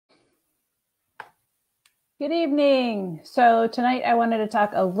Good evening. So tonight I wanted to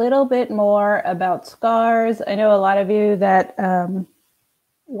talk a little bit more about scars. I know a lot of you that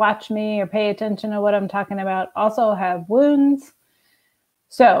watch me or pay attention to what I'm talking about also have wounds.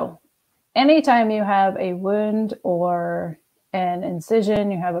 So anytime you have a wound or an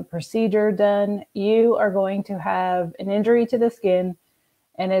incision, you have a procedure done, you are going to have an injury to the skin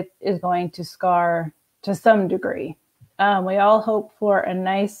and it is going to scar to some degree. We all hope for a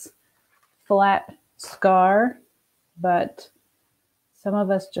nice flat scar, but some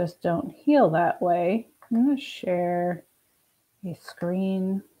of us just don't heal that way. I'm going to share a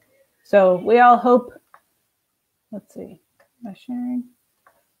screen. So we all hope, let's see, am I sharing?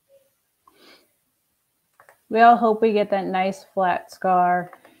 We all hope we get that nice flat scar.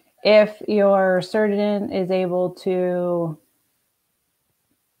 If your surgeon is able to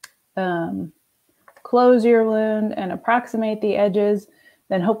close your wound and approximate the edges,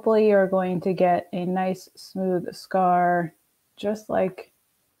 then hopefully you're going to get a nice smooth scar, just like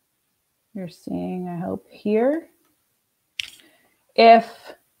you're seeing, I hope, here.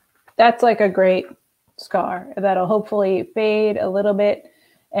 If that's like a great scar, that'll hopefully fade a little bit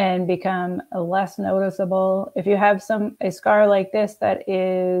and become less noticeable. If you have a scar like this that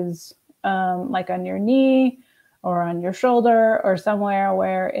is like on your knee or on your shoulder or somewhere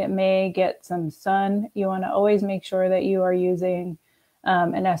where it may get some sun, you want to always make sure that you are using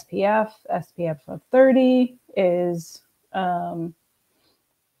an SPF. SPF of 30 is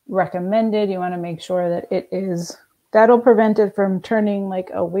recommended. You want to make sure that that'll prevent it from turning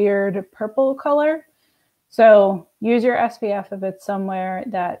like a weird purple color. So use your SPF if it's somewhere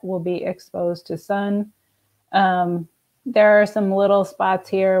that will be exposed to sun. There are some little spots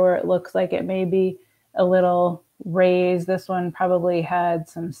here where it looks like it may be a little raised. This one probably had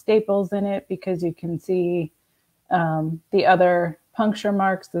some staples in it because you can see the other puncture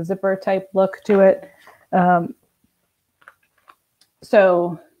marks, the zipper type look to it.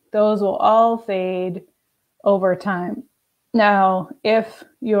 So those will all fade over time. Now, if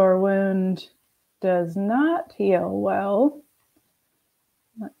your wound does not heal well,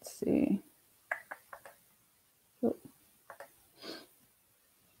 let's see.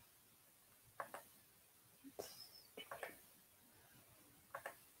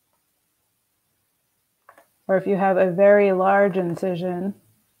 Or if you have a very large incision,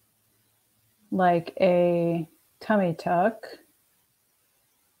 like a tummy tuck,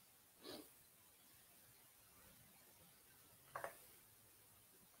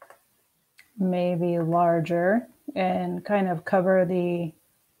 maybe larger, and kind of cover the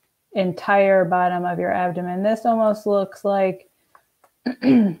entire bottom of your abdomen. This almost looks like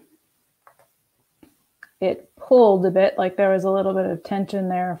it pulled a bit, like there was a little bit of tension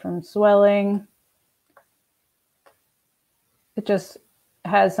there from swelling. It just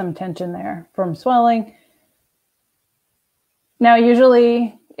has some tension there from swelling. Now,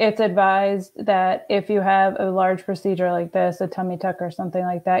 usually it's advised that if you have a large procedure like this, a tummy tuck or something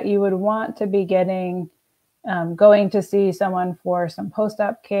like that, you would want to be going to see someone for some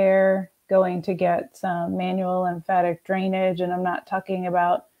post-op care, going to get some manual lymphatic drainage. And I'm not talking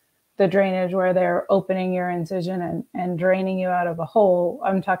about the drainage where they're opening your incision and draining you out of a hole.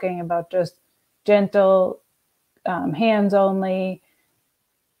 I'm talking about just gentle, hands only,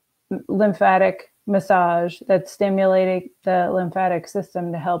 lymphatic massage that's stimulating the lymphatic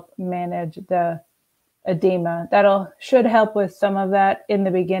system to help manage the edema. Should help with some of that in the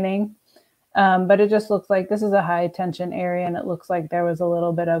beginning. But it just looks like this is a high tension area and it looks like there was a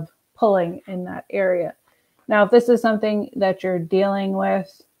little bit of pulling in that area. Now, if this is something that you're dealing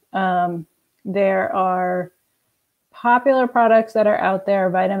with, there are popular products that are out there,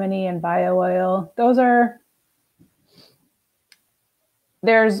 vitamin E and bio-oil.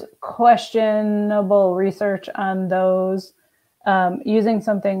 There's questionable research on those. Using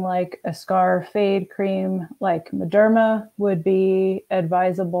something like a scar fade cream like Mederma would be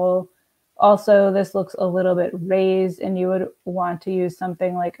advisable. Also, this looks a little bit raised and you would want to use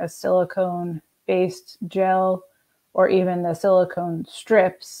something like a silicone-based gel or even the silicone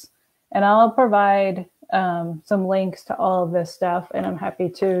strips. And I'll provide some links to all of this stuff, and I'm happy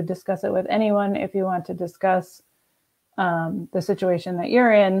to discuss it with anyone if you want to discuss the situation that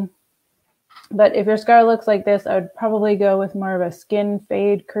you're in. But if your scar looks like this, I would probably go with more of a skin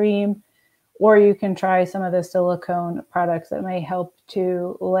fade cream, or you can try some of the silicone products that may help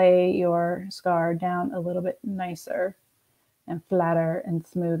to lay your scar down a little bit nicer and flatter and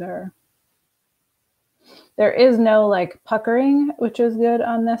smoother. There is no like puckering, which is good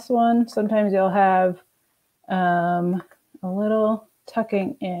on this one. Sometimes you'll have a little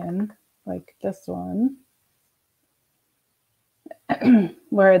tucking in like this one,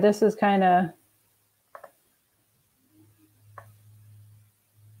 where this is kind of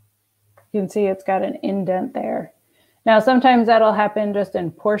You can see it's got an indent there. Now, sometimes that'll happen just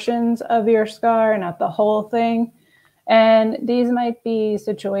in portions of your scar, not the whole thing. And these might be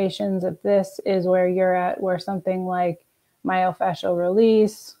situations, if this is where you're at, where something like myofascial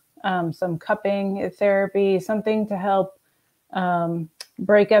release, some cupping therapy, something to help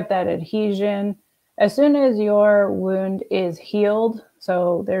break up that adhesion. As soon as your wound is healed,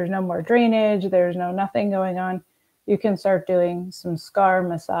 so there's no more drainage, there's nothing going on, you can start doing some scar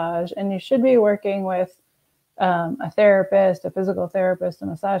massage. And you should be working with a therapist, a physical therapist, a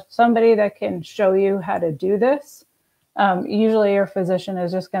massage, somebody that can show you how to do this. Usually your physician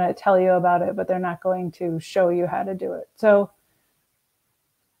is just going to tell you about it, but they're not going to show you how to do it. So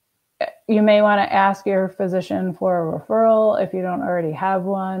you may want to ask your physician for a referral if you don't already have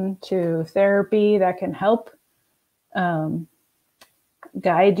one to therapy that can help guide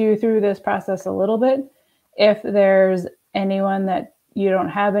you through this process a little bit. If there's anyone that you don't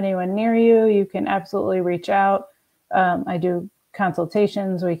have anyone near you, you can absolutely reach out. I do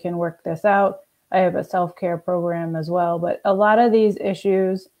consultations. We can work this out. I have a self-care program as well. But a lot of these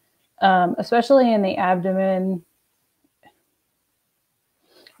issues, especially in the abdomen,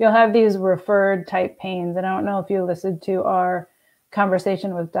 you'll have these referred type pains. And I don't know if you listened to our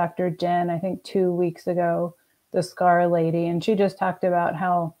conversation with Dr. Jen, I think 2 weeks ago, the scar lady, and she just talked about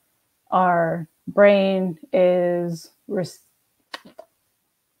how our brain is,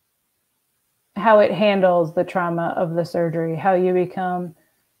 how it handles the trauma of the surgery, how you become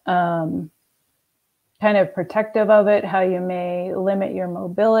kind of protective of it, how you may limit your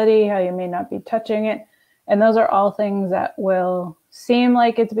mobility, how you may not be touching it. And those are all things that will seem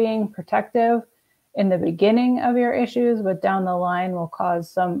like it's being protective in the beginning of your issues, but down the line will cause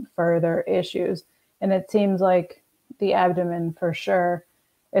some further issues. And it seems like the abdomen for sure,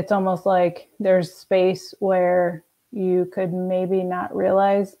 it's almost like there's space where you could maybe not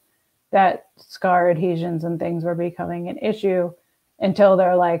realize that scar adhesions and things were becoming an issue until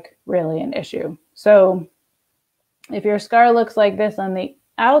they're like really an issue. So if your scar looks like this on the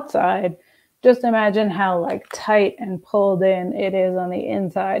outside, just imagine how like tight and pulled in it is on the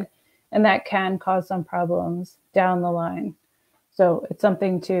inside. And that can cause some problems down the line. So it's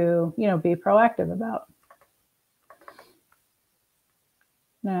something to, be proactive about.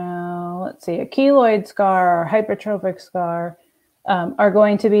 Now, let's see, a keloid scar or hypertrophic scar are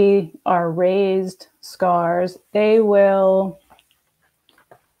going to be our raised scars. They will,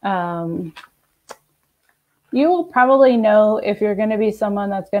 you will probably know if you're going to be someone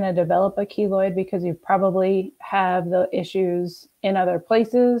that's going to develop a keloid because you probably have the issues in other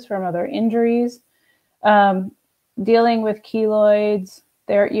places from other injuries. Dealing with keloids,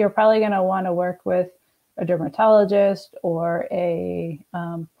 you're probably going to want to work with a dermatologist or a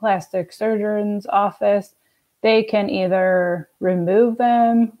plastic surgeon's office. They can either remove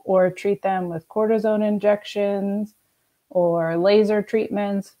them or treat them with cortisone injections or laser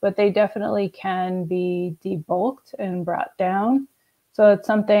treatments, but they definitely can be debulked and brought down. So it's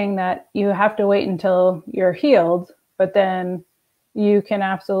something that you have to wait until you're healed, but then you can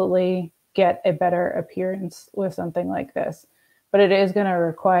absolutely get a better appearance with something like this. But it is going to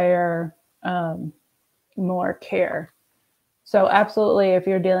require more care. So absolutely, if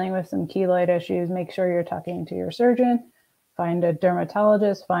you're dealing with some keloid issues, make sure you're talking to your surgeon, find a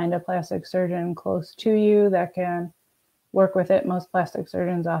dermatologist, find a plastic surgeon close to you that can work with it. Most plastic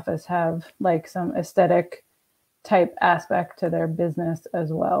surgeons' office have like some aesthetic type aspect to their business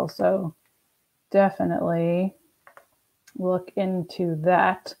as well. So definitely look into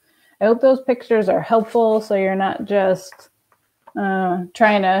that. I hope those pictures are helpful so you're not just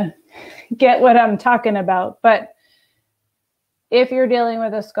trying to get what I'm talking about. But if you're dealing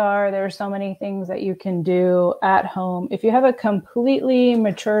with a scar, there are so many things that you can do at home. If you have a completely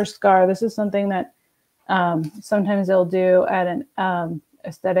mature scar, this is something that sometimes they'll do at an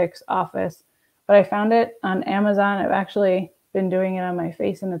aesthetics office. But I found it on Amazon. I've actually been doing it on my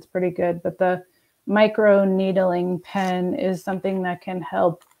face and it's pretty good. But the micro needling pen is something that can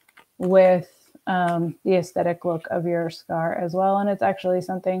help with the aesthetic look of your scar as well. And it's actually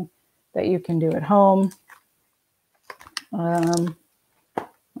something that you can do at home.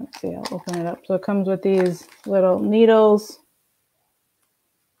 Let's see, I'll open it up. So it comes with these little needles.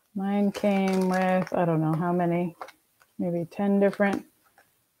 Mine came with, I don't know how many, maybe 10 different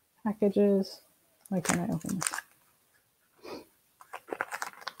packages. Why can't I open this?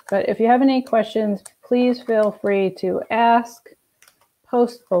 But if you have any questions, please feel free to ask.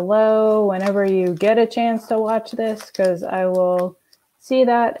 Post below whenever you get a chance to watch this, because I will see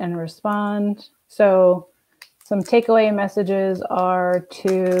that and respond. So some takeaway messages are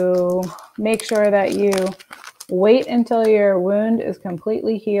to make sure that you wait until your wound is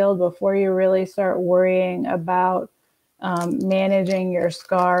completely healed before you really start worrying about managing your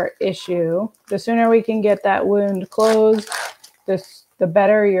scar issue. The sooner we can get that wound closed, the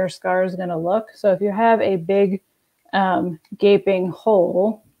better your scar is going to look. So if you have a big gaping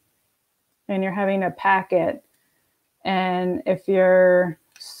hole and you're having to pack it, and if your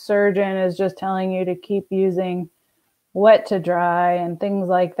surgeon is just telling you to keep using wet to dry and things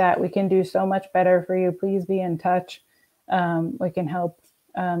like that, we can do so much better for you. Please be in touch. We can help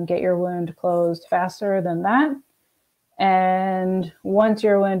get your wound closed faster than that. And once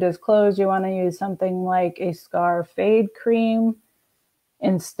your wound is closed, you want to use something like a scar fade cream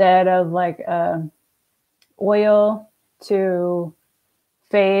instead of like oil to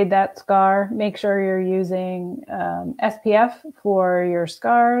fade that scar. Make sure you're using SPF for your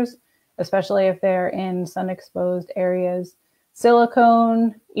scars, especially if they're in sun-exposed areas.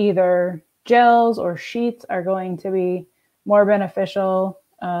 Silicone, either gels or sheets, are going to be more beneficial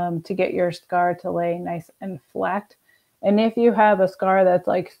to get your scar to lay nice and flat. And if you have a scar that's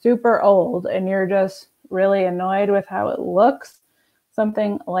like super old and you're just really annoyed with how it looks,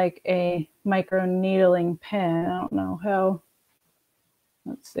 something like a micro needling pen, I don't know how,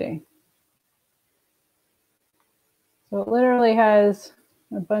 let's see. So it literally has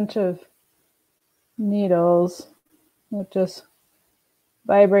a bunch of needles that just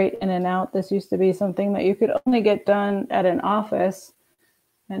vibrate in and out. This used to be something that you could only get done at an office,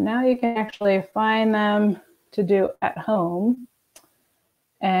 and now you can actually find them to do at home,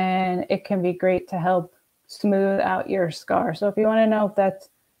 and it can be great to help smooth out your scar. So if you want to know if that's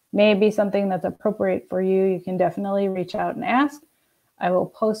maybe something that's appropriate for you, you can definitely reach out and ask. I will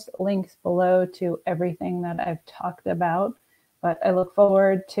post links below to everything that I've talked about, but I look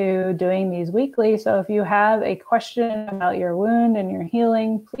forward to doing these weekly. So if you have a question about your wound and your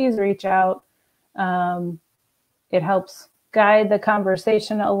healing, please reach out. It helps guide the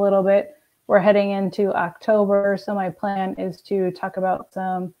conversation a little bit. We're heading into October, so my plan is to talk about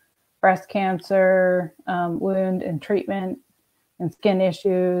some breast cancer, wound and treatment, and skin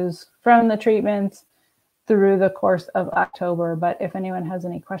issues from the treatments through the course of October. But if anyone has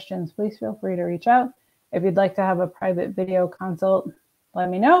any questions, please feel free to reach out. If you'd like to have a private video consult, let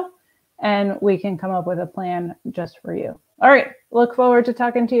me know, and we can come up with a plan just for you. All right, look forward to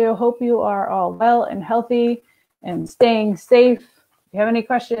talking to you. Hope you are all well and healthy and staying safe. If you have any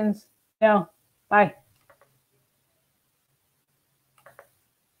questions, bye.